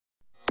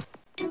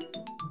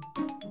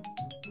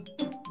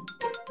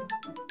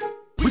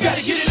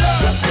gotta get it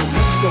up. Let's go,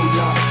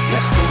 y'all.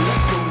 Let's go,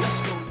 let's go,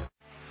 let's go.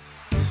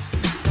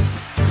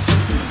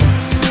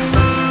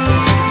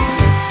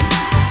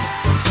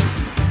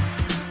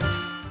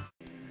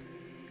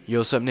 Yo,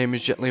 what's up, name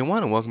is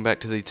Jet1 and welcome back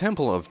to the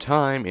Temple of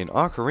Time in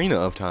Ocarina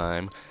of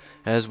Time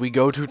as we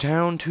go to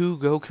town to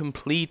go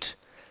complete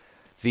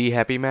the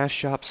Happy Mask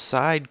Shop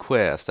side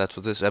quest. That's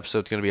what this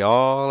episode's going to be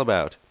all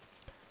about.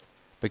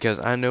 Because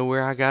I know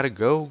where I gotta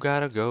go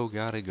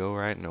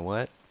right now.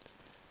 What?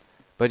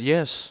 But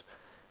yes,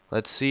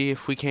 let's see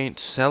if we can't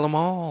sell them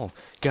all.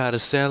 Gotta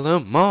sell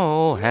them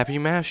all. Happy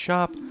Mask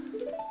Shop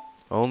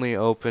only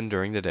open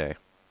during the day.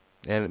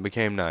 And it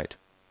became night.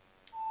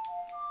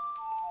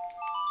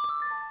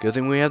 Good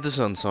thing we have the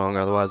sun song,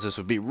 otherwise this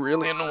would be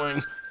really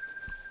annoying.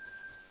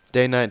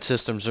 Day-night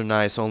systems are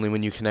nice only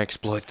when you can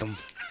exploit them.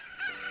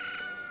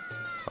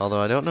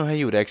 Although I don't know how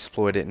you would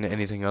exploit it in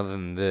anything other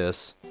than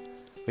this.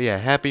 But yeah,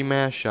 Happy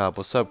Mask Shop.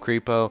 What's up,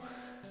 Creepo?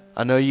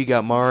 I know you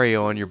got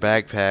Mario on your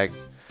backpack.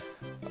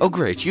 Oh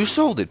great, you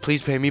sold it.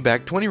 Please pay me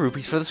back 20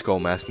 rupees for the skull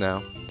mask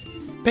now.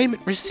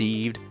 Payment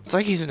received. It's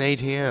like he's an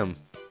ATM.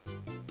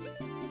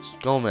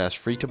 Skull mask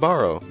free to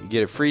borrow. You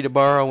get it free to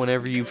borrow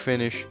whenever you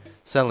finish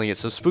selling it.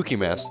 So spooky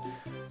mask,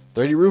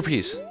 30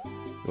 rupees.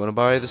 You want to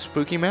buy the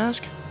spooky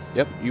mask?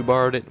 Yep, you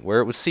borrowed it.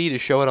 Wear it with C to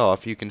show it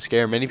off. You can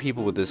scare many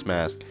people with this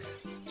mask.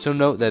 So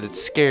note that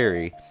it's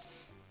scary.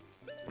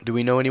 Do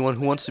we know anyone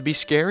who wants to be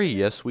scary?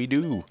 Yes, we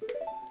do.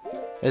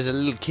 There's a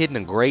little kid in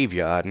a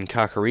graveyard in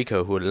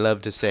Kakariko who would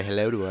love to say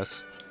hello to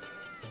us.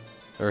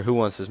 Or who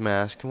wants this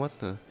mask? What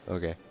the?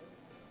 Okay.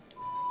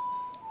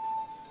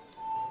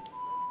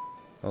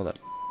 Hold up.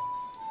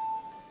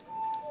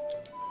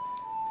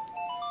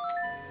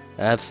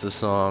 That's the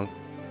song.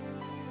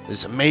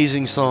 This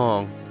amazing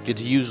song. Get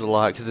to use it a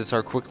lot because it's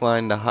our quick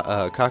line to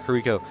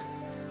Kakariko.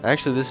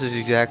 Actually, this is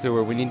exactly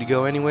where we need to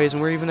go anyways,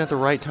 and we're even at the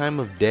right time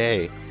of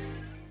day.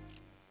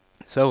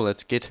 So,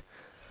 let's get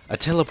a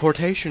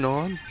teleportation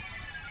on.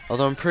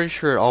 Although I'm pretty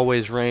sure it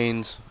always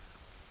rains.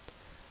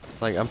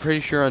 Like, I'm pretty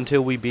sure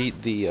until we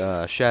beat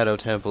the Shadow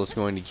Temple it's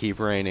going to keep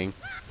raining.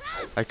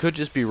 I could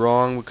just be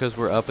wrong because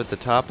we're up at the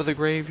top of the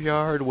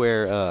graveyard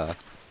where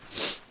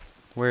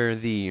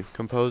the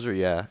composer,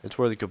 yeah, it's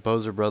where the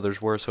composer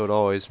brothers were, so it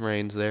always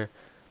rains there.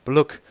 But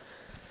look,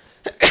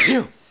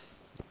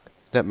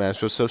 that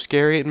mask was so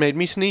scary it made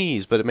me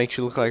sneeze, but it makes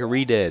you look like a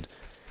re-dead.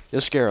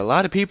 You'll scare a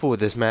lot of people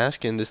with this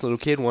mask, and this little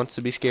kid wants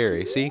to be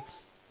scary. See?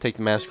 Take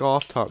the mask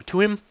off, talk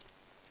to him.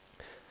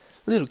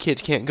 Little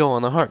kids can't go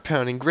on the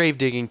heart-pounding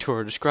grave-digging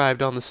tour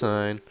described on the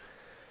sign.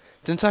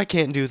 Since I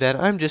can't do that,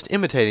 I'm just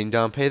imitating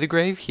Dompe the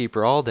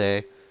Gravekeeper all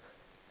day.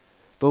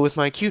 But with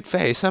my cute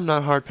face, I'm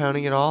not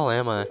heart-pounding at all,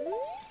 am I?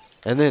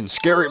 And then,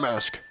 scary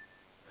mask.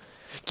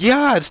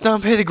 Yeah, it's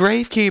Dompe the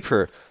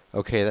Gravekeeper.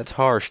 Okay, that's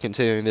harsh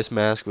considering this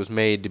mask was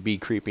made to be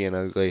creepy and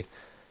ugly.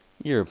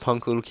 You're a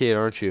punk little kid,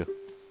 aren't you?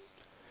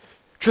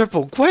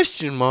 Triple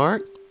question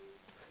mark?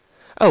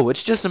 Oh,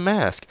 it's just a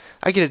mask.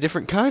 I get a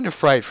different kind of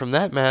fright from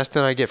that mask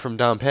than I get from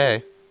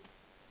Dompe.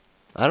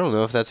 I don't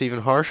know if that's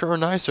even harsher or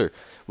nicer.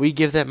 Will you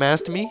give that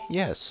mask to me?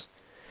 Yes.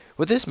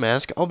 With this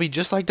mask, I'll be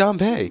just like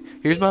Dompe.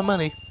 Here's my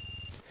money.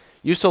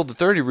 You sold the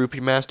 30 rupee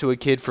mask to a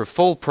kid for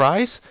full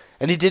price,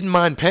 and he didn't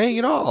mind paying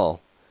at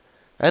all.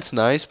 That's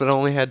nice, but I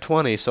only had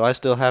 20, so I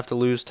still have to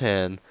lose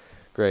 10.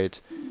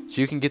 Great.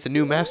 So you can get the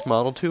new mask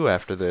model, too,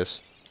 after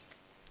this.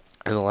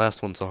 And the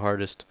last one's the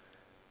hardest.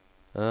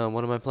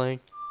 What am I playing?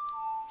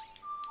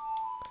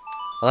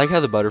 I like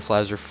how the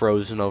butterflies are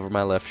frozen over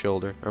my left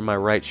shoulder, or my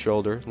right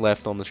shoulder,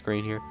 left on the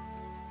screen here.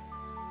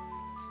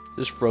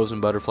 Just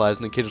frozen butterflies,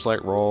 and the kid is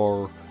like,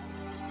 roar.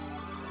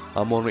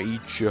 I'm gonna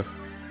eat you.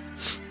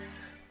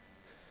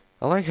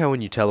 I like how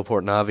when you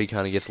teleport, Navi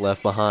kind of gets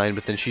left behind,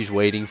 but then she's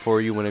waiting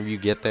for you whenever you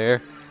get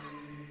there.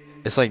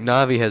 It's like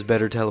Navi has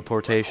better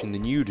teleportation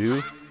than you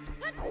do.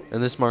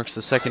 And this marks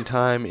the second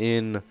time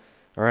in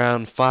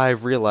around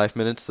 5 real-life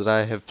minutes that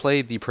I have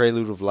played the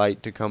Prelude of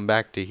Light to come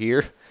back to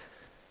here.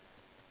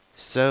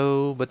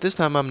 So, but this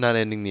time I'm not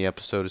ending the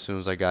episode as soon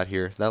as I got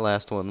here. That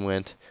last one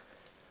went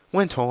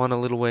on a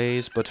little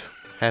ways, but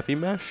Happy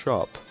Mask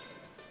Shop.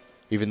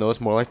 Even though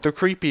it's more like the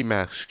Creepy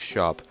Mask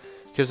Shop.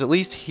 Because at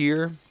least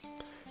here,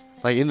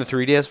 like in the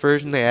 3DS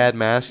version, they add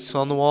masks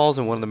on the walls,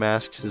 and one of the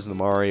masks is the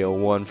Mario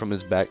one from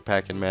his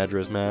backpack and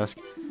Madra's mask.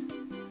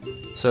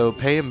 So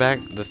pay him back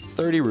the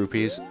 30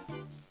 rupees,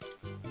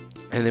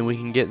 and then we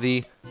can get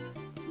the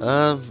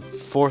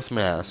 4th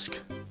mask.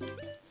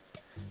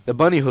 The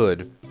bunny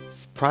hood.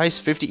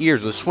 Price 50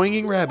 ears with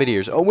swinging rabbit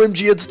ears.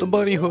 OMG, it's the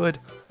bunny hood.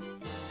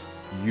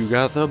 You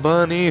got the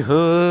bunny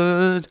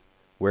hood.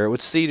 Wear it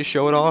with C to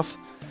show it off.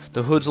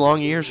 The hood's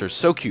long ears are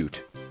so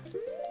cute.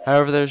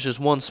 However, there's just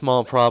one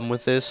small problem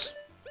with this.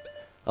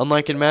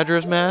 Unlike in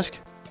Madra's mask,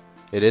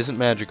 it isn't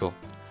magical.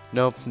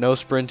 Nope, no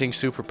sprinting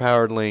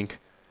superpowered Link.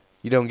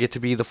 You don't get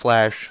to be the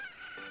Flash.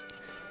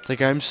 It's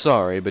like, I'm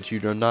sorry, but you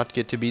do not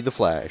get to be the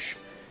Flash.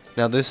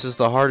 Now this is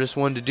the hardest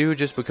one to do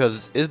just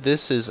because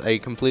this is a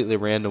completely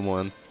random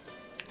one.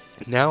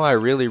 Now I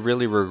really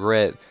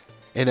regret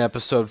in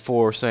episode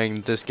 4 saying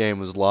that this game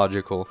was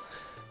logical.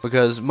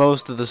 because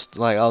most of this,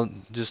 like,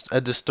 just a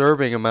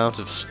disturbing amount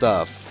of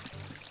stuff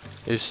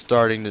is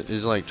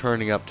like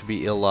turning up to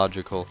be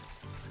illogical.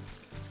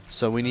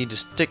 So we need to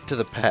stick to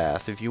the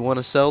path. If you want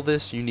to sell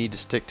this, you need to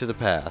stick to the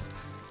path.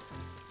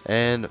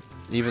 And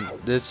even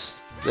that's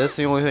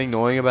the only thing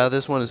annoying about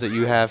this one, is that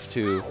you have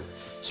to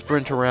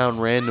sprint around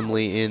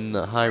randomly in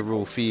the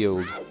Hyrule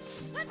field.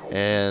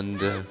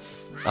 And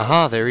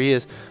aha, there he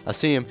is. I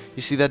see him.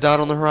 You see that dot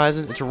on the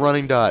horizon? It's a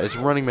running dot. It's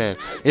a running man.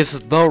 It's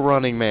the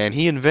running man.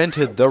 He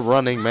invented the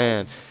running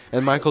man.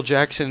 And Michael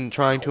Jackson,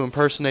 trying to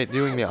impersonate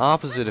doing the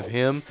opposite of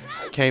him,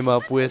 came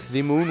up with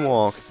the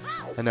moonwalk.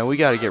 And now we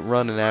gotta get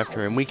running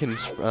after him. We can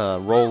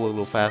roll a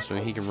little faster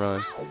than he can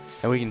run.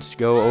 And we can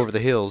go over the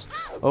hills.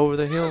 Over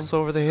the hills,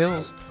 over the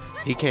hills.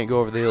 He can't go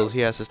over the hills. He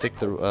has to stick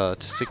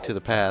to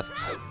the path.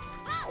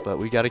 But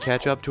we gotta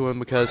catch up to him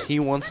because he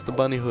wants the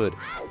bunny hood.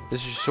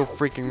 This is so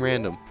freaking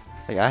random.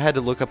 Like, I had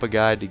to look up a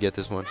guide to get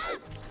this one.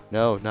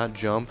 No, not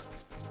jump.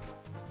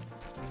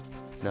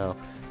 No.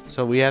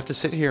 So we have to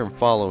sit here and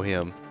follow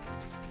him.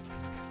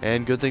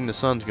 And good thing the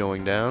sun's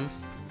going down,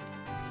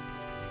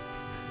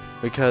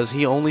 because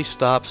he only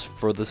stops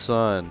for the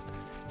sun.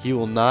 He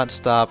will not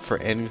stop for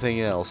anything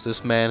else.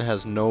 This man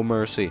has no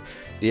mercy.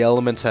 The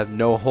elements have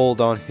no hold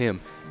on him.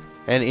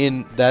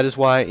 And that is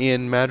why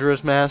in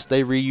Majora's Mask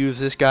they reuse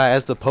this guy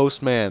as the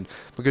postman,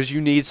 because you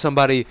need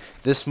somebody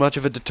this much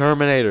of a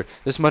determinator,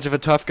 this much of a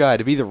tough guy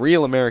to be the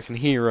real American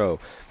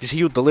hero, because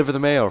he will deliver the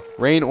mail,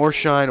 rain or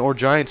shine, or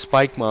giant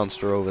spike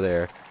monster over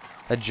there.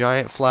 A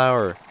giant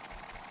flower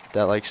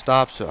that like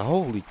stops.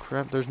 Holy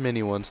crap, there's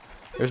many ones.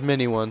 There's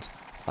many ones.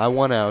 I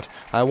want out.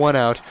 I want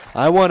out.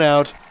 I want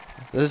out.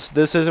 This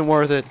isn't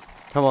worth it.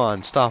 Come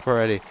on, stop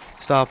already.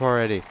 Stop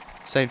already.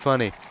 This ain't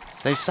funny.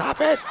 Say stop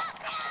it.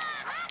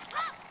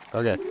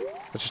 Okay,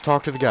 let's just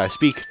talk to the guy.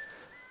 Speak.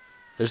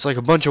 There's like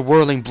a bunch of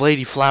whirling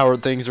bladey flower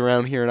things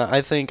around here, and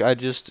I think I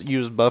just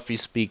used Buffy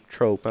speak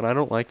trope, and I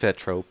don't like that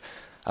trope.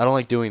 I don't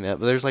like doing that,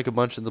 but there's like a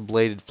bunch of the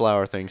bladed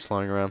flower things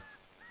flying around.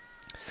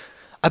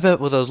 I bet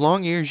with those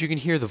long ears you can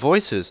hear the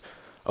voices.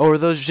 Oh, are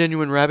those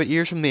genuine rabbit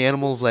ears from the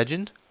animal of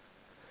legend?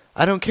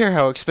 I don't care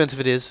how expensive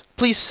it is.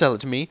 Please sell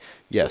it to me.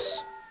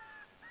 Yes.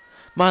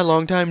 My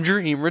longtime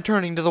dream,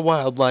 returning to the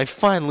wildlife.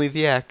 Finally,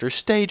 the actor,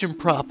 stage and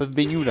prop have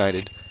been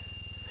united.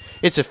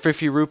 It's a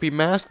 50 rupee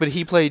mask, but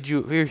he paid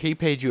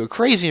you a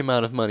crazy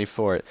amount of money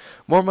for it.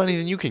 More money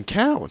than you can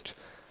count.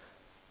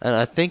 And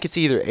I think it's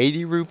either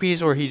 80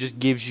 rupees or he just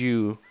gives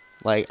you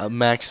like a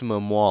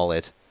maximum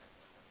wallet.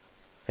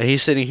 And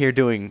he's sitting here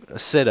doing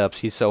sit-ups.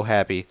 He's so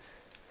happy.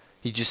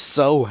 He's just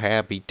so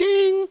happy.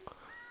 Ding!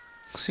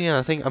 See,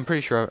 I'm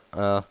pretty sure,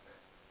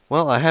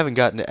 well, I haven't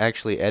gotten to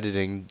actually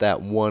editing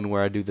that one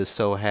where I do this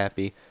so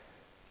happy.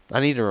 I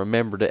need to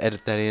remember to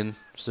edit that in.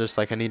 It's just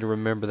like I need to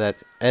remember that,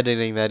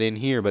 editing that in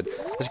here, but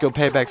let's go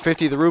pay back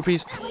 50 of the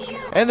rupees.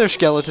 And their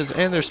skeletons,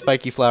 and their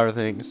spiky flower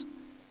things.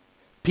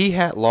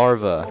 Pea-hat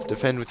larva,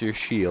 defend with your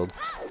shield.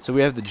 So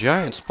we have the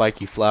giant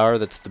spiky flower,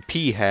 that's the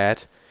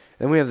pea-hat.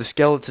 Then we have the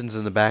skeletons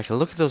in the back, and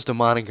look at those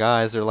demonic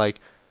eyes, they're like,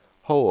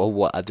 oh,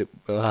 what?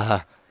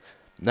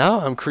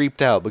 Now I'm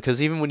creeped out, because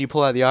even when you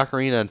pull out the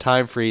ocarina and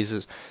time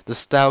freezes, the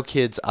style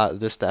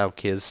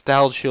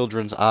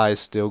children's eyes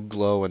still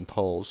glow and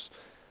pulse.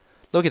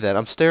 Look at that,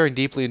 I'm staring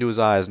deeply into his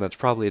eyes, and that's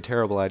probably a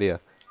terrible idea.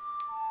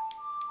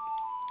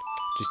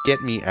 Just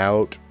get me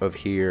out of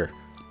here.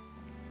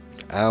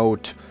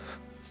 Out.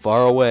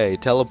 Far away.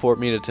 Teleport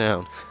me to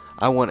town.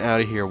 I want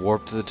out of here.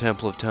 Warp to the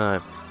Temple of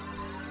Time.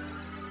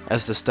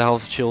 As the style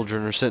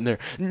children are sitting there.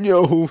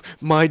 No,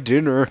 my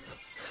dinner.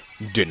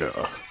 Dinner.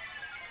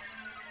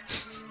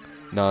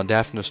 No,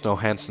 Daphne Snow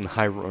Hansen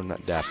Hyrule.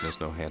 Not Daphne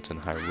Snow Hansen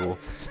Hyrule.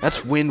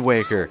 That's Wind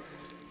Waker.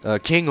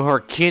 King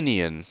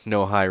Harkinian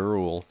no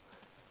Hyrule.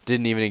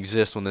 Didn't even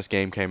exist when this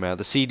game came out.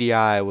 The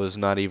CDI was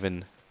not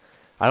even...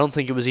 I don't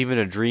think it was even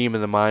a dream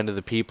in the mind of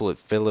the people at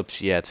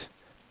Philips yet.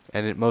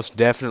 And it most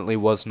definitely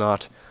was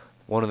not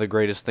one of the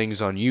greatest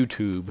things on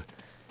YouTube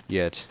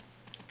yet.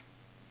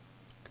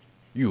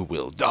 You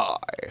will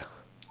die.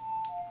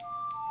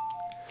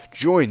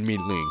 Join me,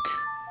 Link,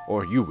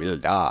 or you will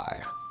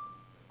die.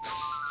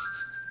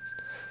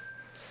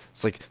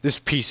 It's like, this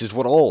peace is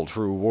what all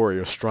true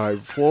warriors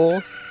strive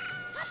for.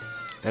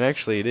 And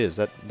actually it is.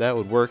 That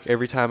would work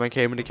every time I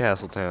came into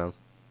Castletown.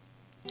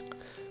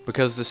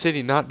 Because the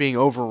city not being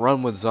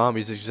overrun with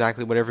zombies is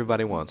exactly what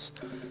everybody wants.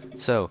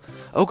 So,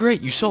 oh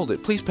great, you sold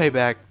it. Please pay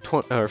back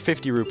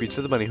 50 rupees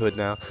for the bunny hood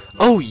now.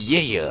 Oh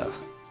yeah!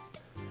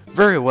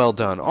 Very well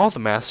done. All the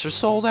masks are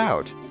sold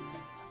out.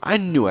 I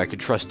knew I could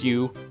trust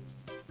you.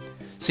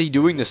 See,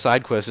 doing the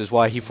side quest is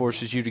why he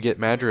forces you to get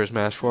Majora's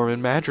Mask for him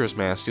in Majora's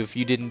Mask. If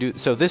you didn't do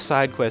so, this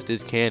side quest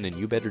is canon.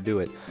 You better do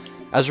it.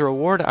 As a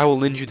reward, I will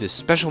lend you this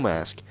special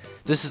mask.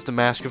 This is the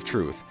Mask of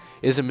Truth.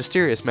 It is a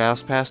mysterious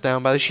mask passed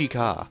down by the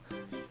Sheikah.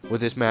 With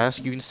this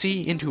mask, you can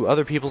see into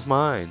other people's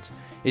minds.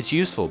 It's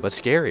useful, but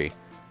scary.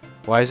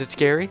 Why is it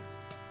scary?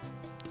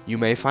 You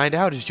may find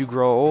out as you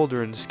grow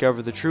older and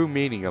discover the true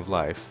meaning of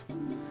life.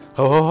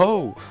 Ho ho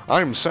ho!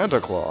 I'm Santa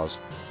Claus.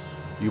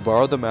 You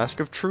borrow the Mask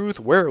of Truth.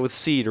 Wear it with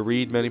C to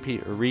read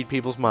read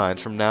people's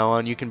minds. From now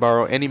on, you can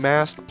borrow any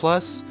mask.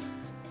 Plus,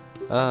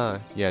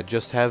 yeah,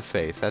 just have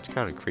faith. That's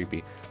kind of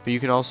creepy. But you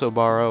can also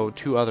borrow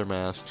 2 other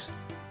masks.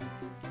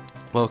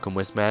 Welcome,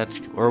 which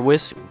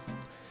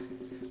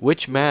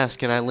mask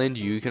can I lend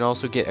you? You can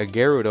also get a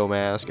Gerudo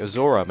mask, a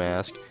Zora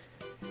mask,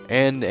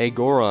 and a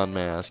Goron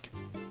mask.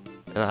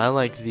 And I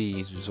like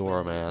the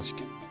Zora mask.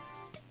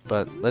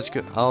 But let's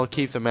go. I'll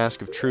keep the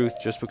Mask of Truth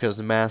just because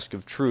the Mask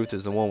of Truth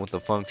is the one with the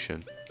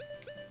function.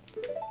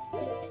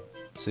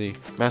 See,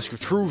 Mask of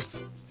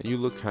Truth. And you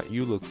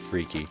look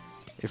freaky.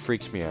 It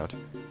freaks me out.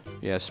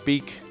 Yeah,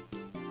 speak.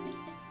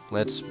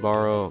 Let's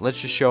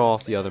just show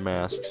off the other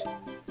masks.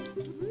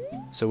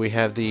 So we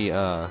have the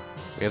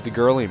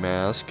girly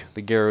mask,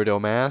 the Gerudo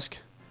mask.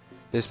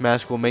 This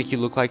mask will make you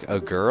look like a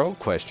girl?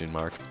 Question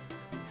mark.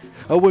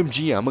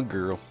 OMG, I'm a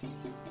girl.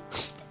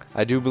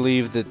 I do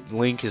believe that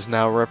Link is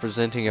now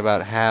representing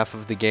about half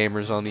of the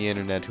gamers on the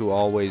internet who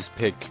always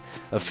pick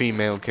a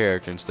female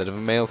character instead of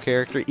a male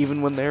character,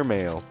 even when they're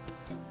male.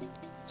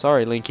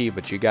 Sorry, Linky,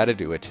 but you gotta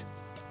do it.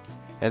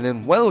 And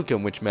then,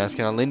 welcome, which mask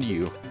can I lend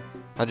you?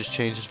 I just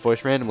changed his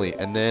voice randomly.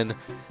 And then,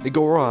 the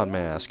Goron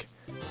mask.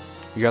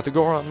 You got the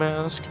Goron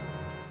mask?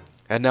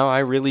 And now I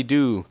really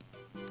do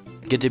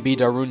get to be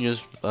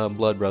Darunia's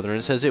blood brother. And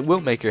it says it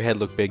will make your head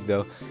look big,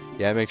 though.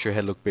 Yeah, it makes your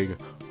head look big.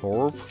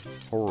 Horp,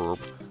 horp.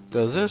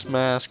 Does this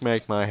mask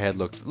make my head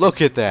look...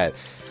 Look at that!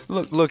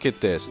 Look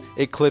at this.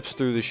 It clips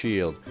through the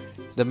shield.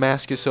 The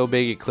mask is so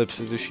big it clips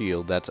through the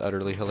shield. That's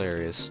utterly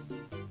hilarious.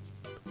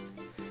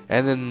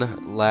 And then,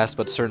 last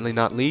but certainly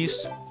not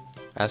least,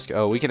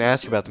 we can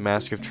ask about the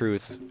Mask of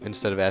Truth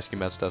instead of asking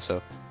about stuff,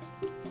 so...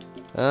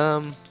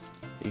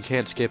 you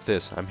can't skip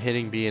this. I'm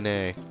hitting B and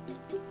A.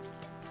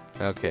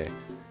 Okay.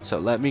 So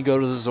let me go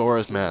to the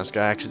Zora's mask.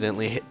 I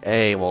accidentally hit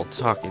A while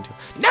talking to...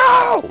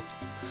 No!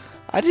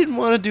 I didn't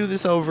want to do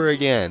this over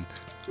again.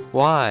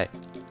 Why?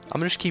 I'm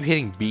gonna just keep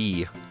hitting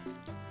B.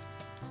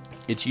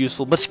 It's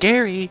useful, but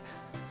scary!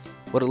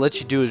 What it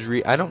lets you do is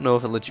read... I don't know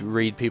if it lets you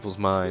read people's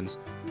minds,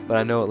 but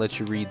I know it lets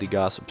you read the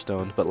Gossip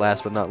Stones. But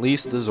last but not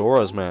least, the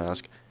Zora's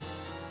mask.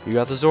 You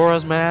got the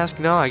Zora's mask?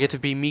 Now I get to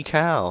be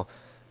Mikau.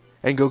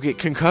 And go get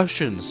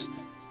concussions.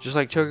 Just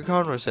like Choga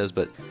Conroy says,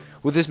 but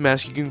with this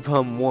mask you can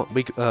become one of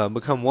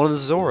the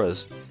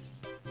Zoras.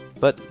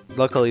 But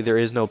luckily there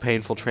is no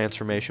painful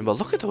transformation. But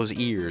look at those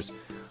ears.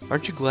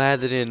 Aren't you glad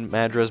that in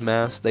Madra's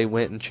mask they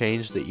went and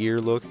changed the ear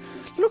look?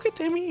 Look at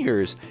them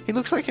ears. He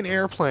looks like an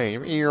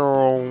airplane.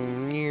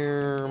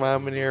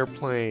 I'm an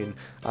airplane.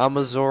 I'm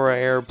a Zora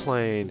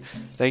airplane.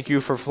 Thank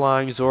you for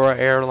flying Zora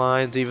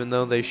Airlines, even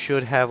though they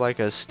should have like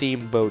a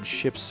steamboat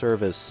ship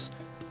service.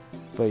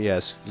 But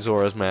yes,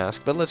 Zora's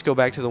mask. But let's go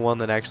back to the one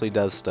that actually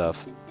does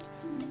stuff.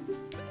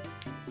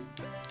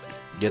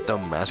 Get the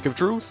Mask of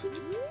Truth.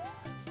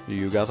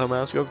 You got the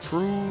Mask of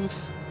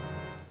Truth.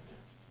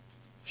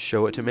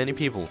 Show it to many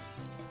people.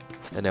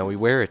 And now we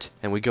wear it.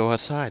 And we go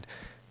outside.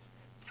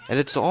 And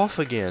it's off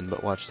again.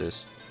 But watch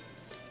this.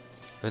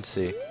 Let's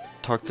see.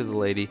 Talk to the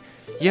lady.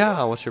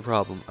 Yeah, what's your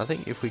problem? I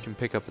think if we can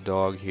pick up a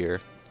dog here.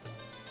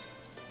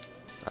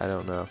 I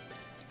don't know.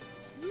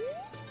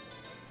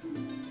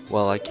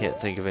 Well, I can't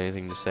think of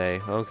anything to say.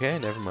 Okay,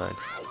 never mind.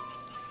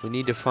 We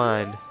need to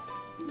find...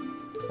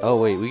 Oh,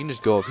 wait, we can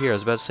just go up here. I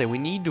was about to say, we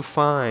need to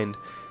find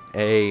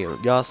a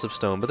Gossip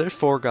Stone, but there's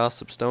 4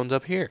 Gossip Stones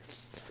up here.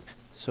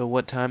 So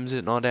what time is it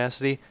in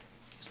Audacity?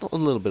 It's a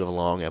little bit of a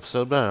long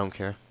episode, but I don't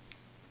care.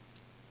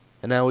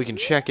 And now we can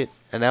check it,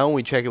 and now when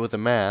we check it with the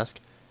mask,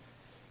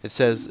 it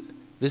says,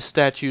 this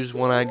statue's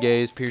one-eyed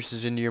gaze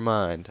pierces into your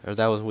mind. Or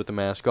that was with the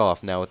mask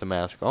off. Now with the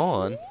mask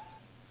on,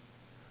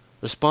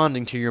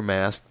 responding to your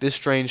mask, this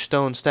strange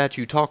stone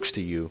statue talks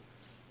to you.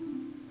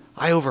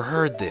 I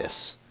overheard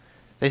this.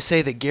 They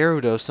say that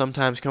Gerudo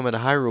sometimes come into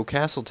Hyrule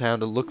Castletown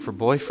to look for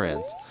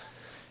boyfriends.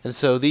 And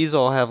so these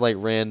all have like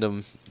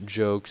random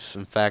jokes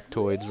and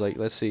factoids. Like,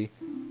 let's see.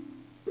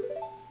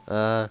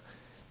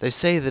 They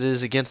say that it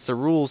is against the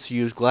rules to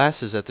use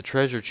glasses at the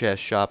treasure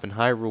chest shop in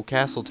Hyrule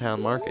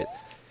Castletown Market.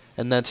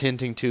 And that's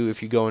hinting to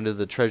if you go into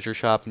the treasure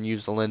shop and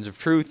use the Lens of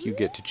Truth, you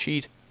get to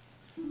cheat.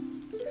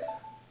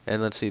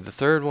 And let's see, the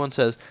third one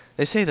says,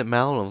 they say that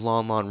Malon of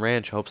Lon Lon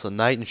Ranch hopes a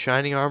knight in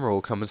shining armor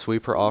will come and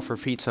sweep her off her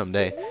feet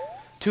someday.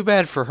 Too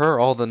bad for her,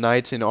 all the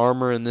knights in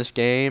armor in this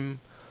game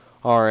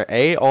are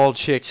A, all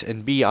chicks,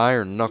 and B,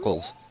 iron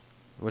knuckles,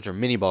 which are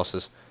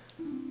mini-bosses.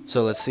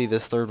 So let's see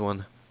this third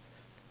one.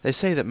 They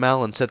say that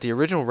Malon set the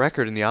original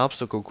record in the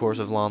obstacle course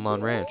of Lon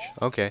Lon Ranch.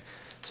 Okay,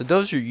 so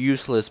those are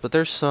useless, but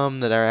there's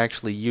some that are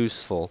actually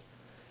useful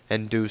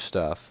and do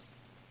stuff.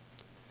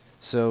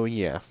 So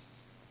yeah.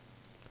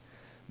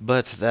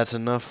 But that's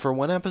enough for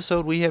one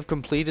episode. We have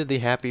completed the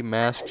Happy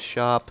Mask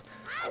Shop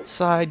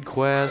side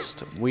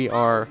quest. We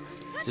are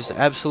just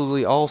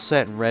absolutely all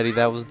set and ready.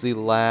 That was the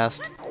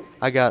last.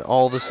 I got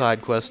all the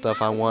side quest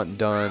stuff I want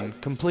done,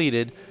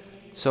 completed.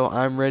 So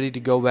I'm ready to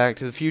go back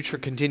to the future,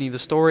 continue the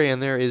story,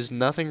 and there is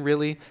nothing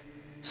really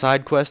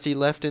side questy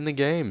left in the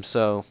game.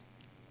 So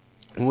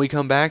when we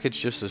come back, it's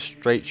just a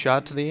straight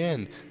shot to the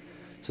end.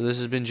 So this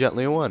has been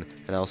Gently One,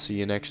 and I'll see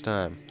you next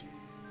time.